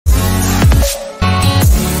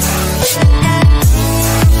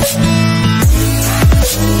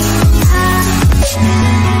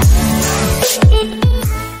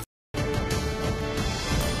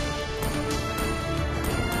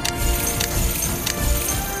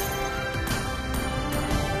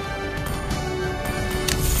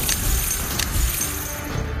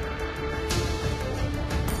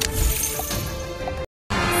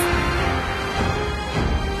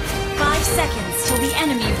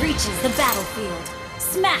reaches the battlefield.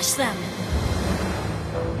 Smash them!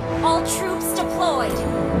 All troops deployed!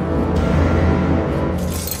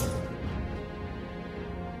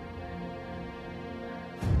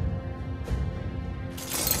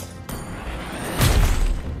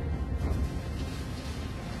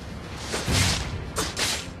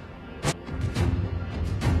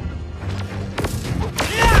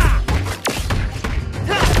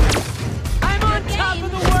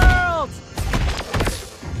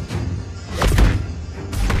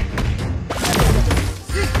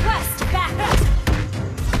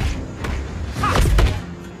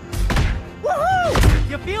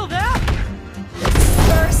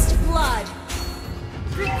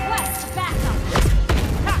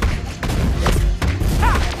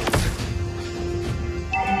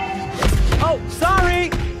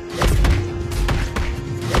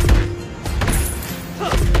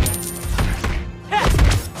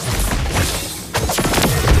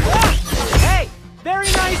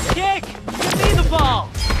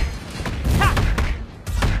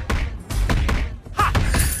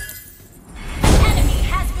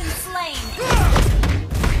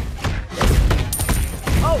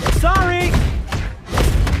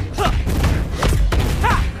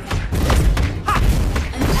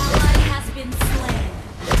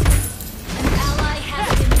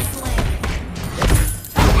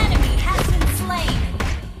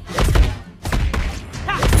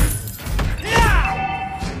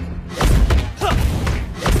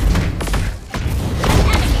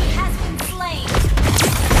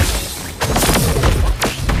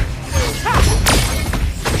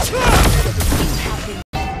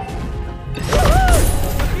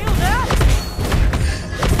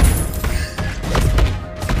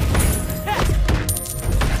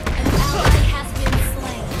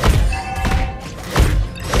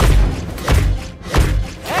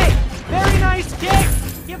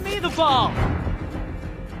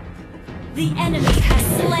 The enemy has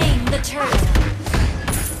slain the turtle.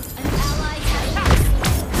 An ally has been...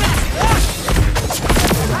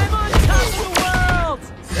 I'm on top of the world!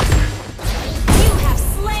 You have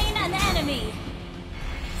slain an enemy!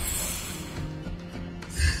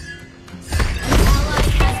 An ally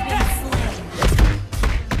has been slain.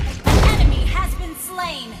 An enemy has been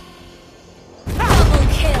slain. Double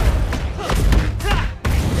kill.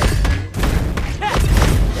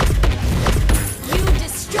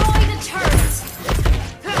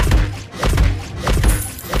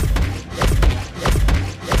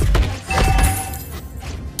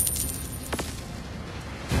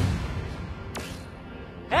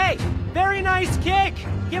 Very nice kick!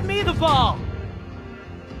 Give me the ball!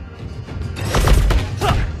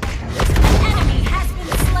 An enemy has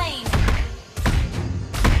been slain!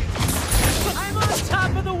 I'm on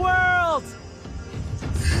top of the world!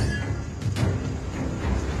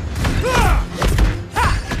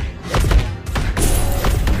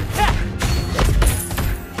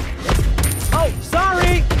 Oh,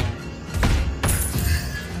 sorry!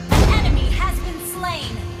 An enemy has been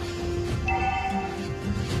slain!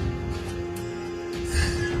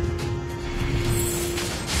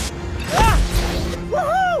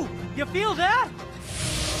 Woohoo! You feel that?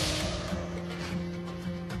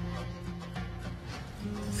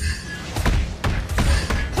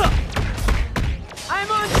 I'm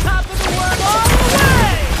on top of the world all the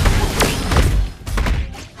way!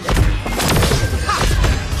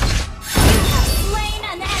 You have slain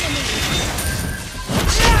an enemy!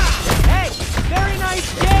 Hey, very nice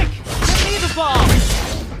kick! Give me the ball!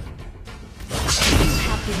 You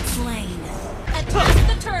have been slain. Attack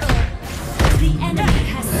the turtle! The enemy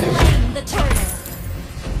has slain the turtle.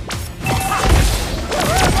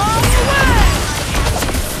 All the way!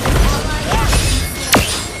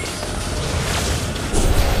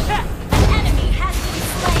 An enemy has been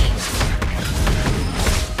slain.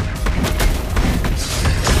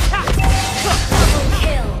 Double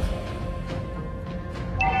kill.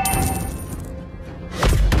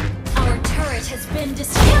 Our turret has been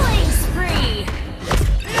destroyed. Killing spree.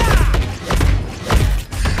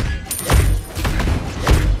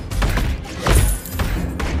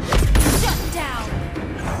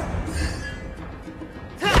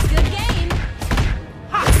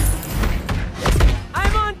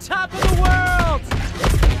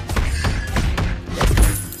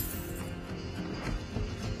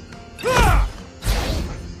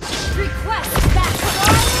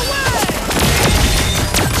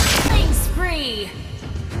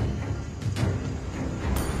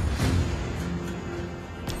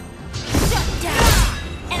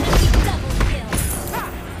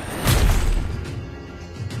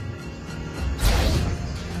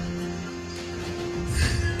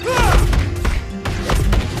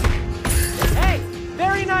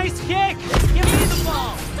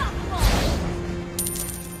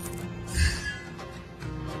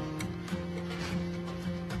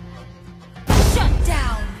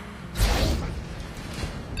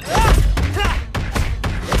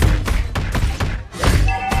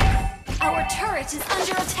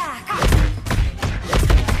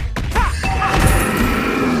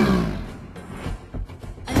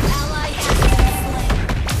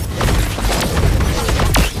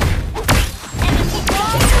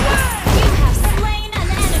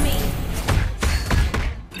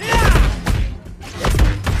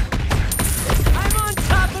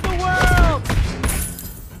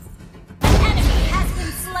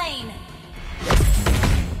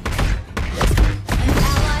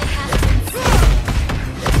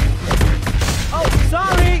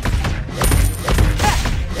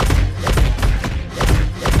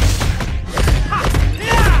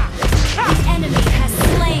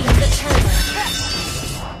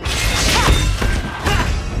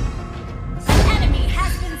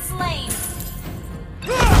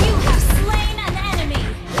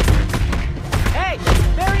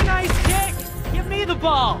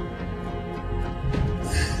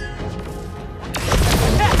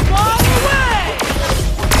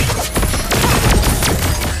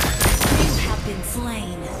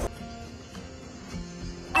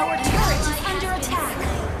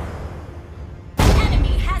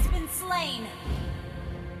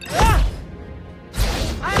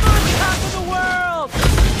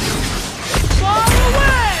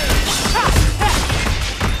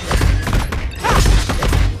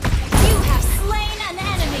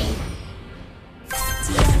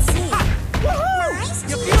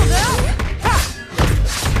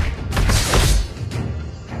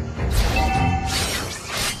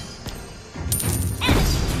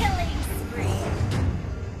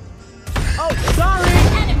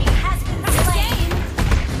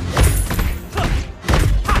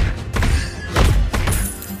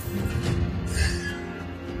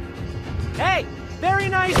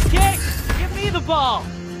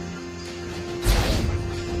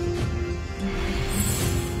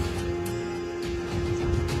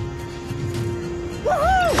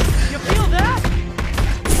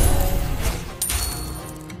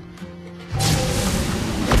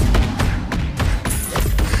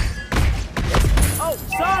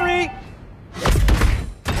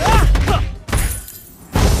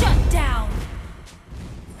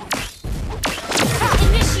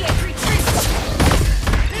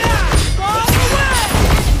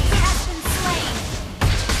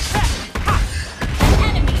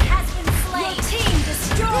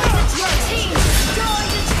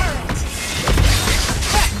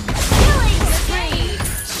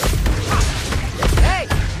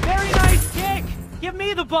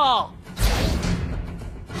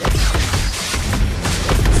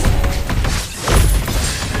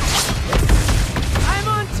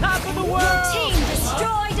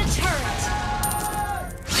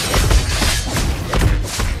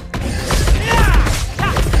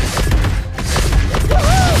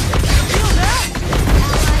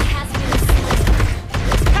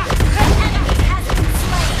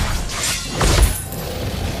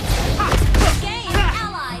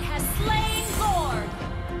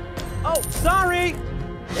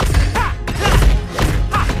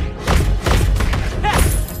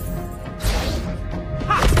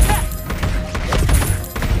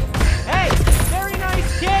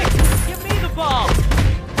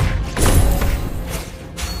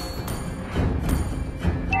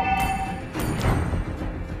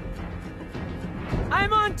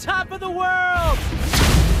 the world!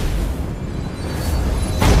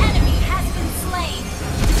 An enemy has been slain!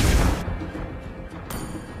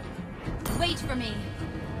 Wait for me!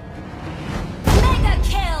 Mega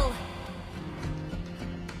kill!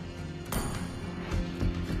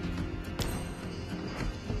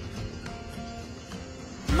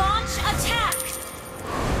 Launch attack!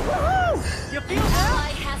 Woohoo! You feel An that?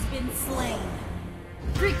 ally has been slain.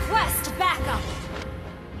 Request backup!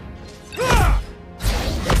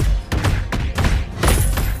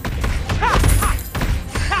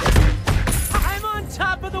 I'm on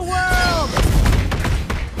top of the world!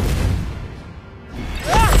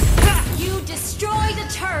 You destroyed a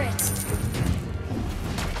turret!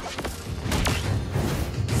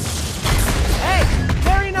 Hey,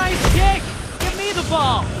 very nice kick! Give me the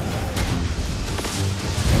ball!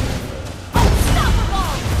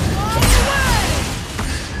 Unstoppable! All the way!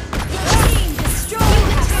 Your team destroyed! You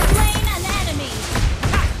have slain an enemy!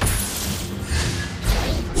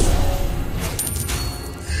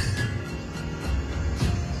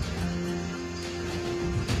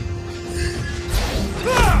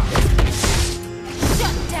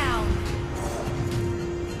 Shut down!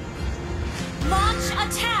 Launch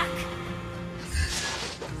attack!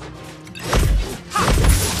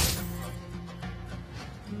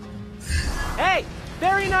 Hey,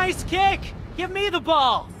 very nice kick! Give me the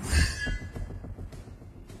ball!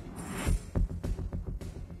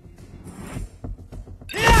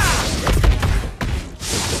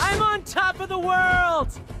 I'm on top of the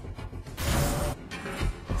world!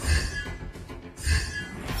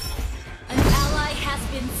 An ally has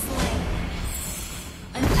been slain.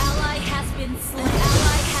 An ally has been slain. An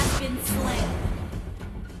ally has been slain.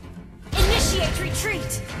 Initiate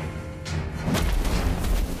retreat!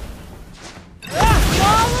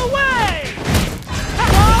 Ball away!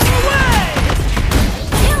 Ball away!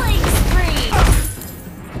 Killing spree!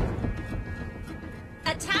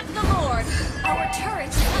 Attack the Lord! Our turret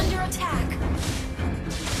is under attack.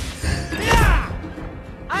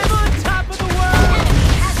 I'm on top of the world! Enemy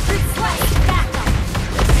has request backup.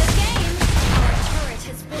 The game, our turret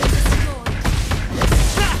has been destroyed.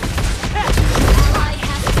 Ally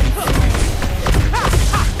has been slain.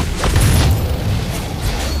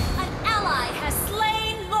 An ally has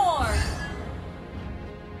slain Lord.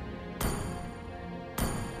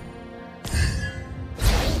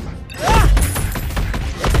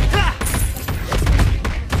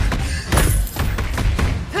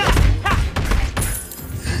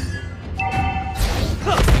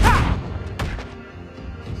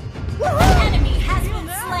 Enemy has been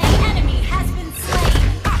slain. Enemy has been slain.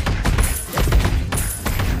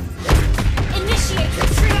 Initiate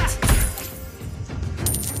retreat.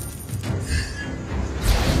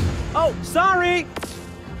 Oh, sorry!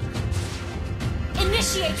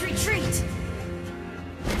 Initiate retreat.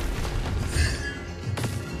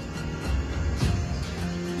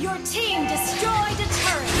 Your team destroyed a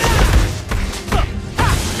turret.